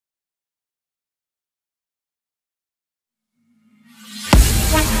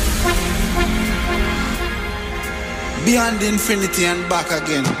beyond infinity and back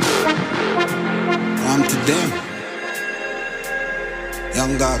again. On to them.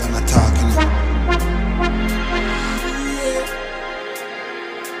 Young dog and a talking.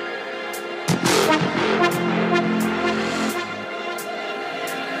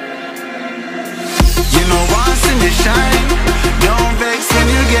 You know once in the shine, don't vex when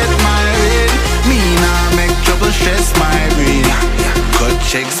you get married. Me nah make trouble stress my brain. Cut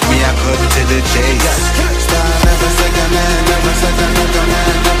checks, me I cut to the chase. Start never second hand, never second man.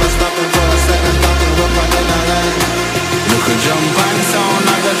 Never stopping for a second, talking up on the line. Look a jump and sound,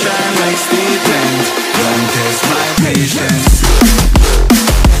 I go try and make statement. Don't test my patience.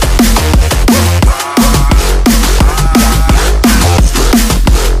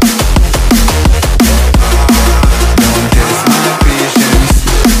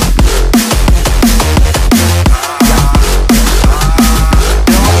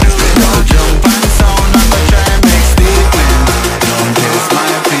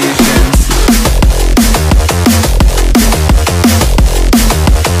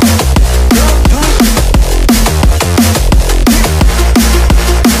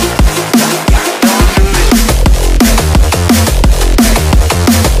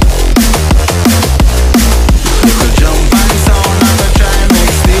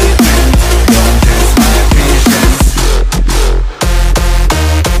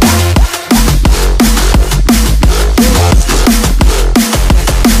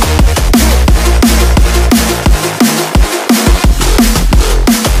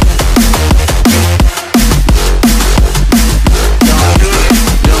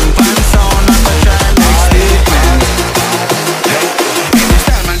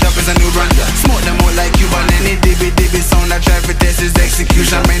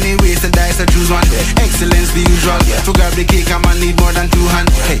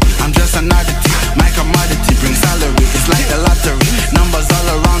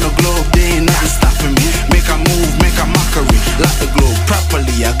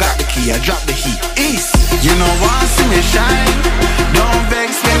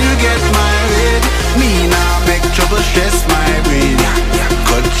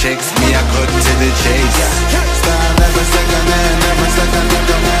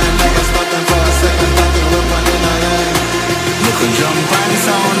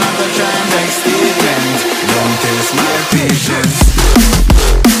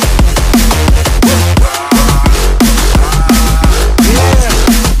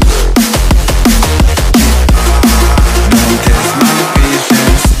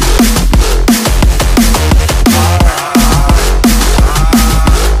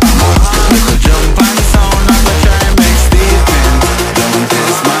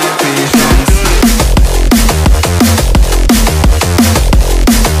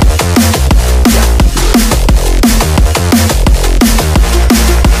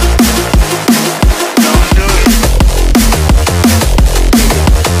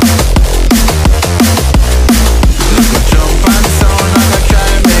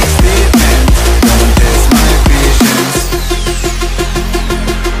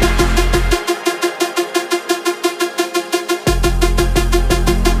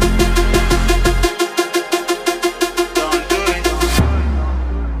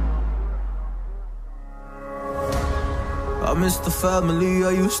 Family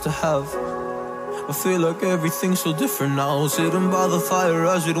I used to have. I feel like everything's so different now. Sitting by the fire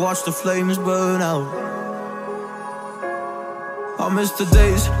as we'd watch the flames burn out. I miss the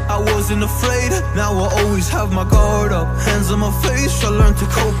days I wasn't afraid. Now I always have my guard up, hands on my face. I learned to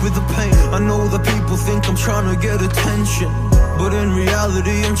cope with the pain. I know that people think I'm trying to get attention, but in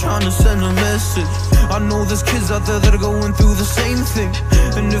reality I'm trying to send a message. I know there's kids out there that are going through the same thing,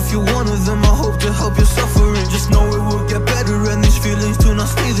 and if you're one of them, I hope to help your suffering. Just know it will get better, and these feelings do not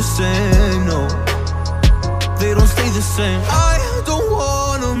stay the same. No, they don't stay the same. I don't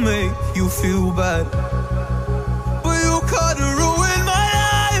wanna make you feel bad, but you kinda ruined my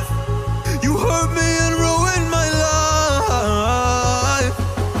life. You hurt me and ruined my life,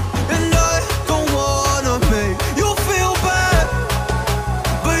 and I don't wanna make you feel bad,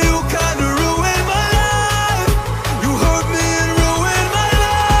 but you kinda ruined my life. You hurt me and ruined my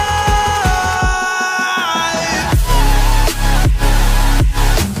life.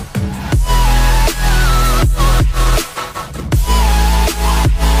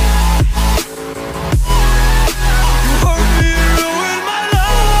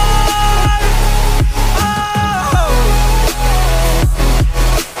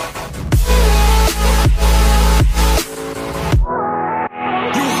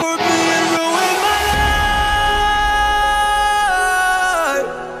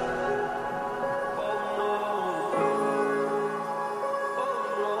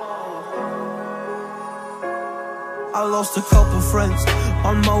 lost a couple friends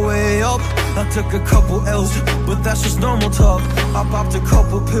on my way up. I took a couple L's, but that's just normal talk. I popped a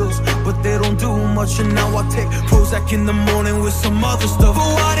couple pills, but they don't do much. And now I take Prozac in the morning with some other stuff. But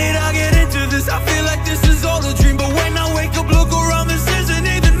why did I get into this? I feel like this is all a dream. But when I wake up, look around, this isn't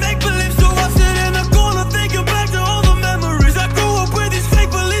even make-believe. So I sit in the corner thinking back to all the memories. I grew up with these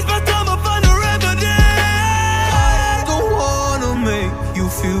fake beliefs, by the time I find a remedy. I don't wanna make you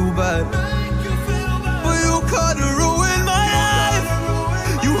feel bad, but you kinda ruined my life.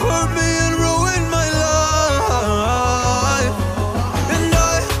 You hurt me and ruined my life. And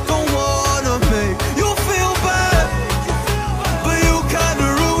I don't wanna make you feel bad, but you kinda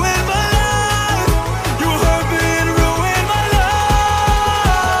ruined my life. You hurt me and ruined my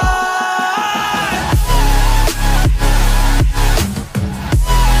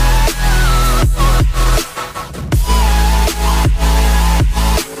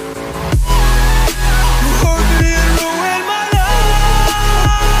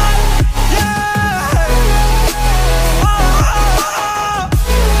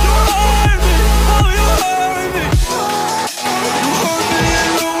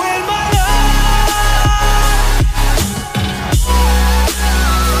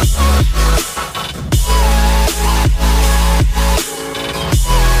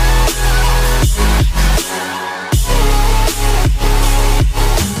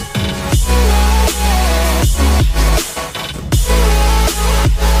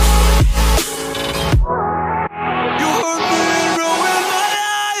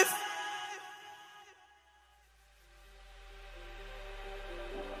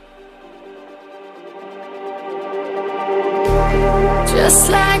Just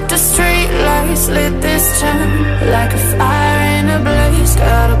like the street lights lit this town, like a fire in a blaze,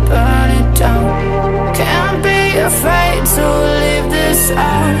 gotta burn it down. Can't be afraid to leave this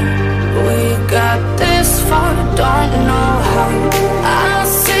out. We got this far, don't know how. I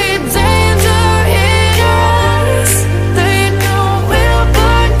see danger in our eyes. They know we'll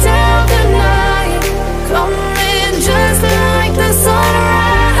burn down the night. Coming just like the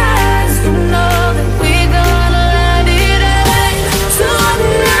sunrise. You know that we gonna light it up.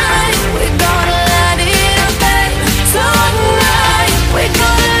 Tonight, we gonna light it up. Tonight, we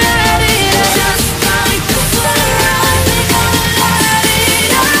gonna light it up. Just like the sunrise, we gonna light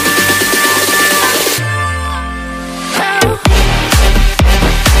it up. Now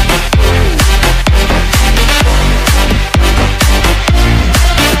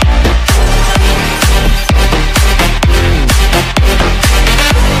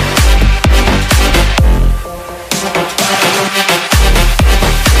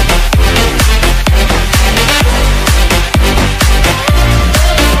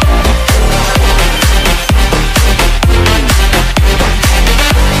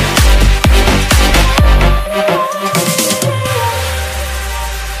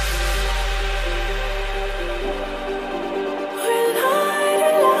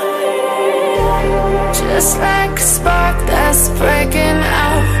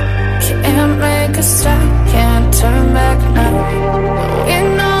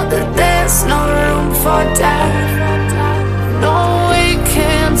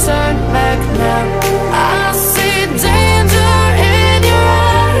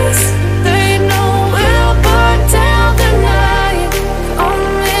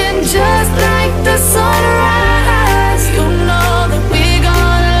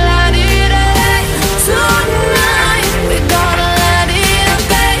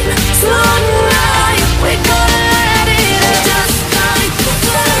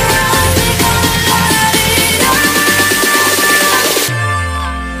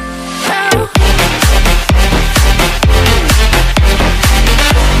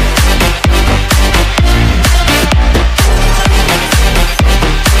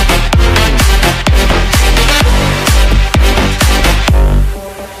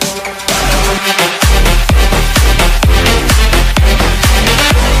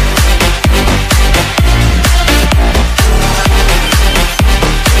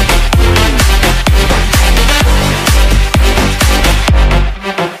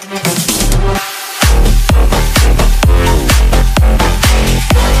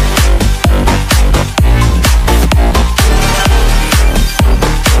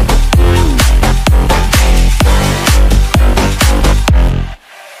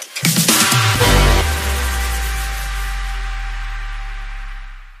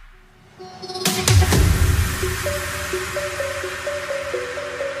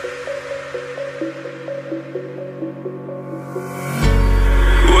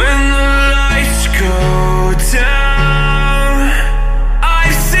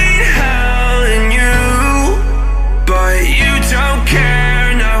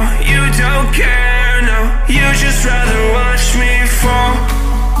just try to